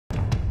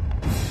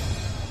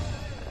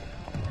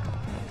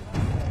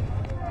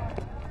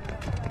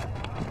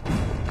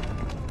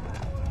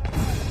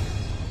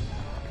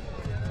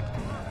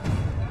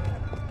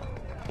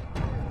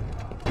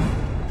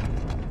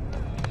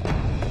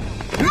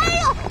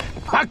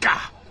八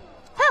嘎！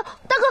哎呦，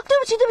大哥，对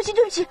不起，对不起，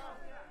对不起。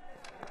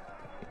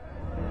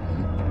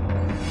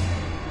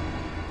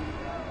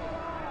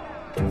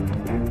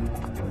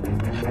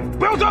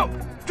不要走，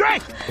追！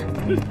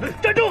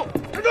站住！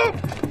站住！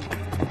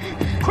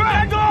快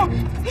站住！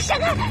你闪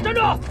开！站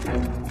住！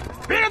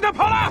别让他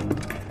跑了！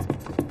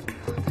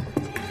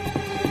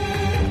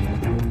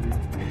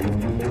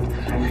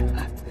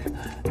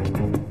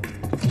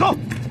走！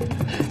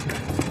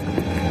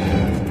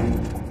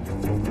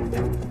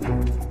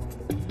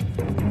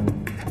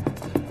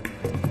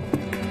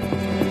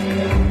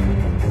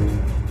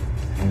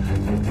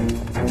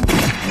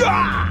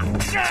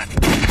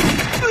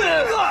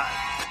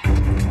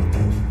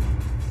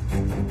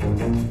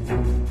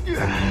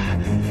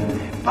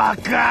八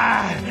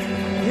嘎！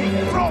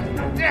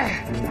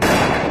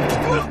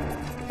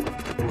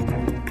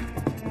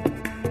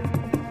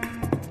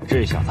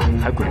这小子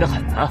还鬼得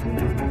很呢，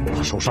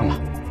他受伤了，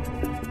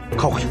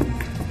靠回去。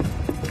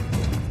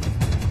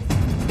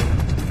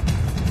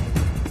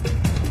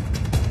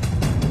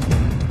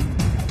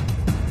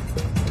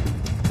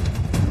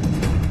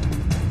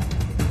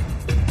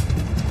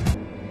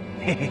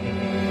嘿嘿嘿。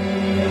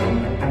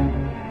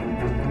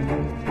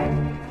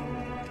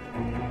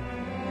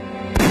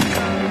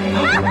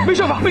没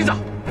事吧，妹子？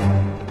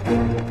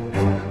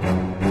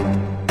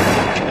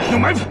有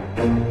埋伏！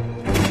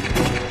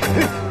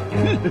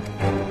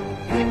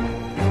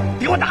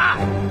给我打！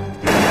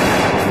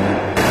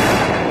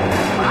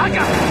八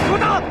嘎！给我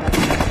打！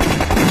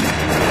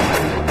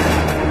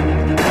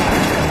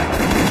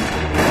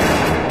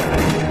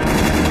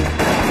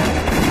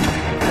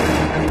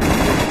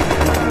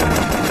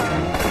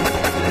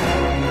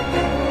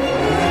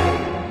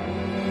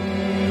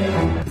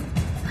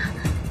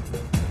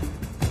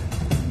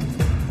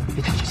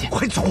别太小心，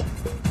快走！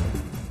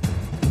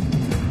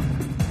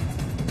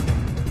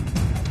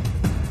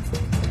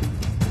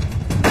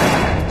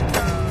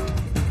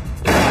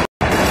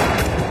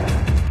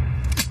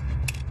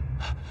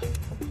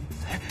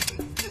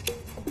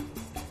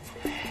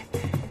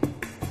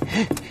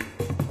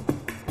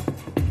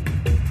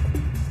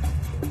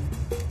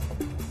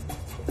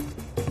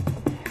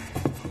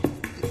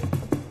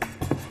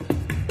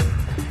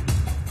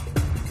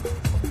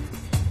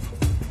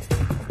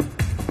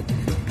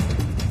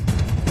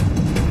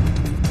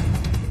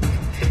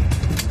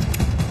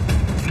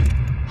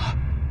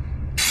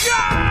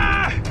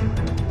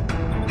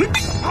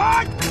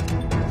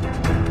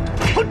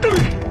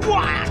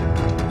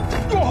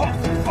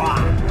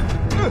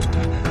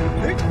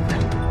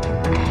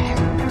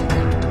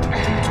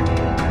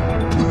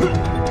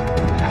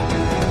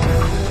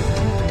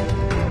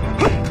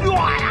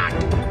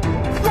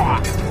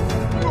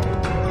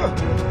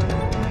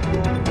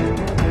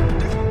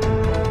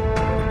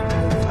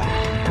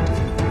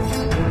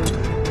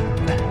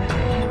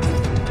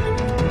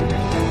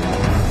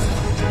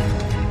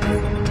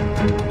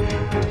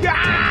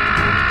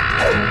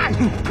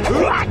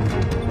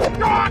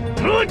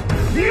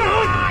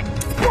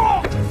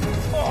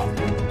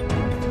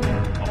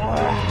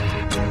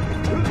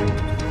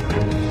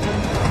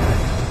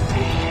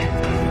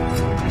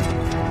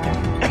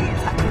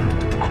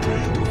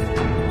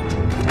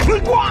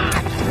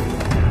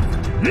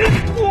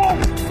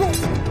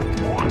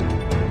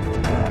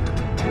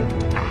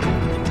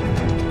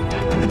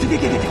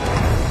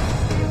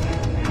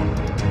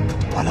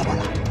完了完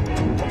了，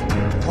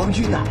皇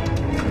军呢？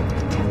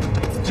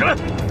起来！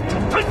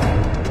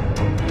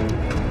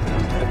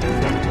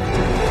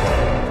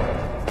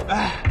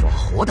哎，抓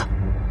活的！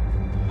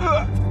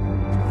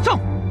上！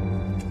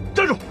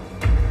站住！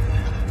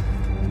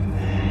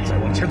再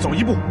往前走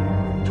一步，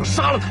就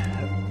杀了他！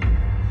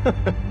呵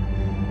呵，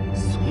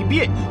随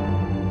便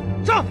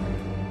你。上！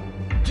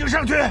就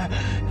上去！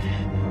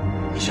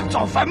你想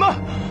造反吗？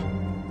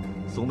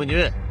宋美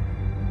女，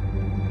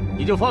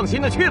你就放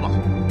心的去吧，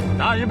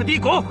大日本帝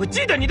国会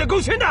记得你的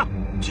功勋的。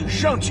就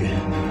上去，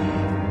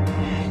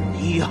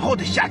你以后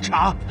的下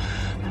场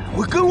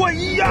会跟我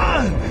一样。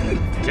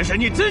这是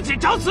你自己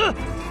找死，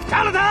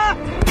杀了他！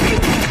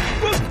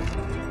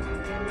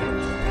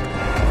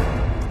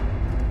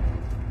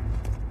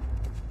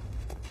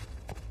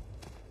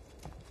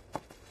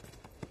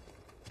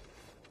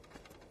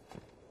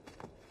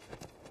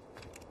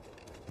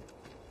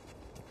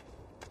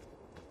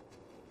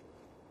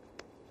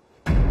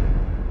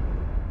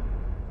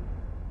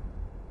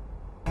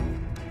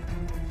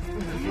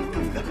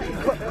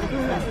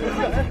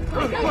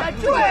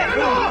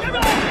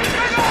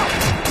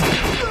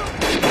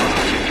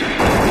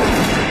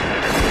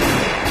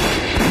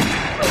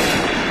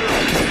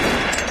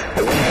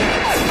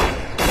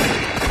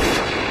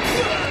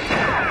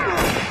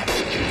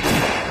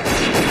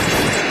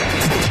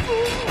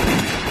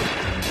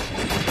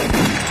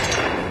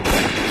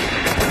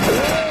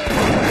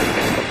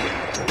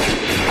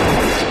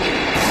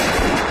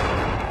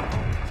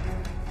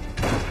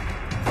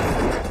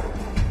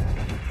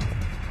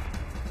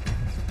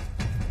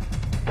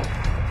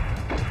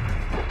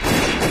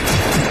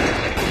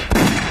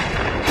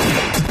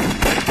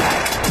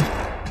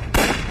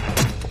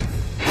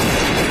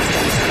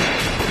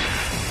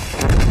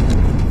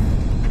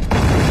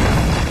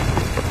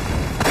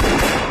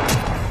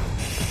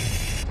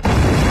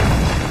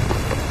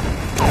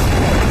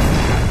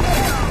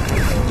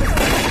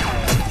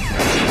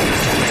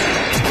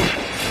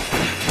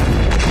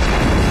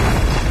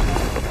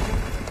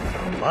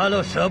八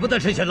路舍不得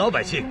这些老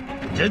百姓，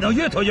只能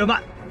越拖越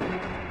慢。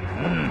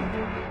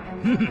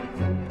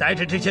带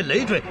着这些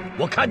累赘，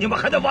我看你们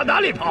还能往哪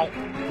里跑？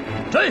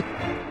追！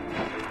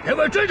给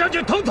我追上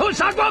去，统统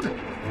杀光！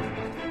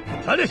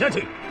传令下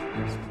去，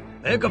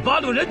每个八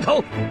路人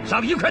头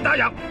上1块大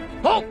洋，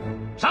不，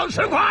上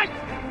10块。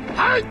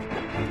嗨，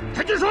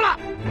陈军说了，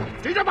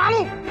追着八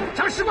路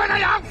上10块大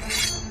洋，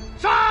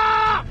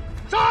杀！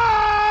杀！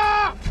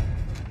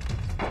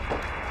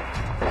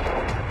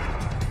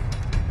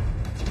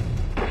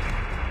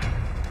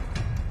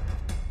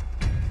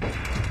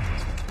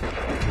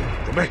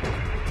准备，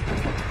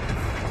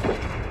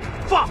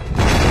放！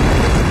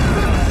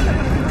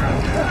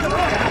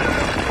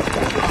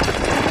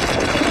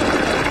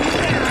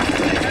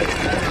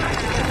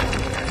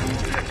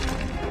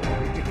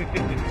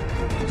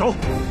走！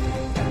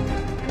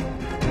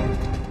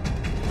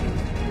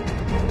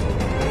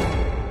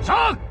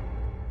上！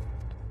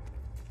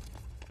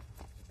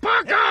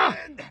八个！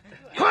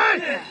快！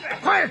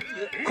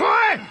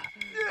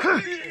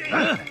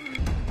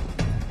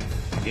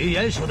据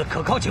鼹鼠的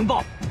可靠情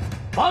报，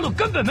八路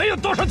根本没有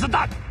多少子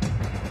弹，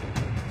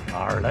哪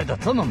儿来的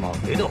这么猛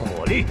烈的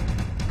火力？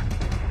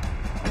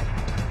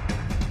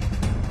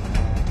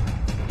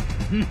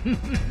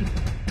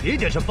一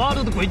定是八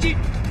路的诡计。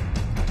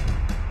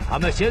他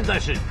们现在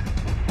是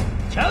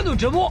强弩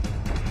之末，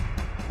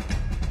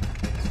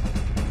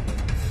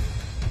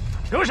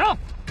给我上！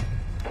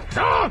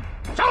上！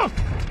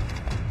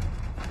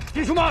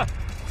弟兄们，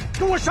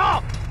跟我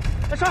上！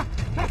上！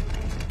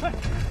快！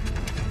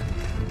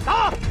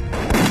打！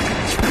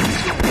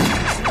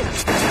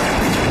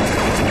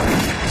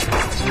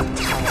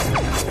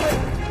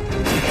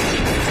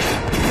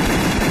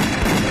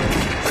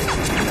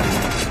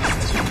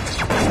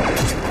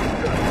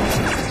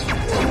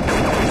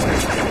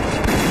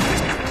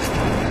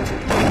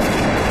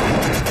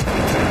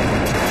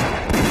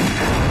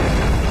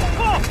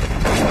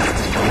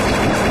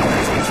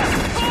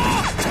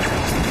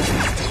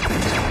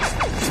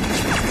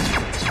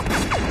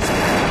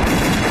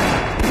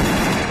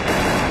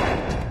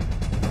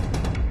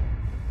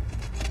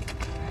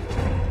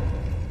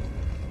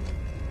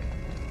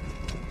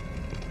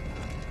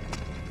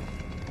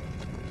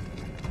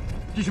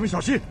弟兄们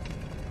小心！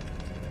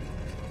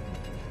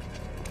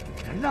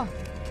人呢？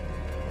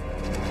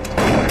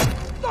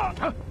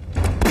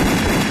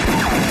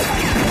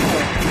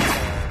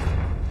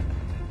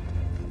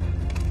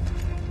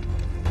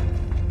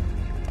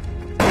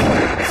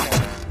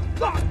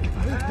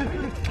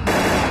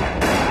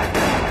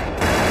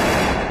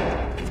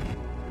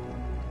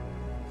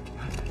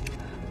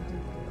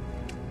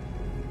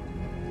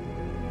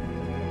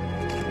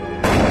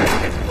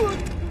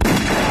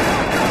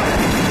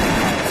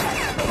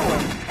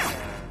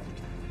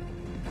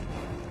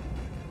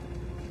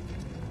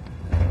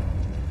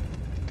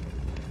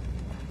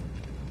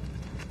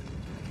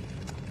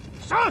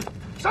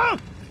上！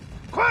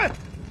快！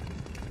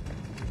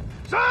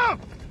上！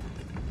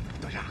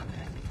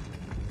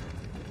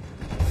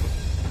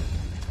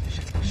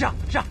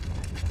让！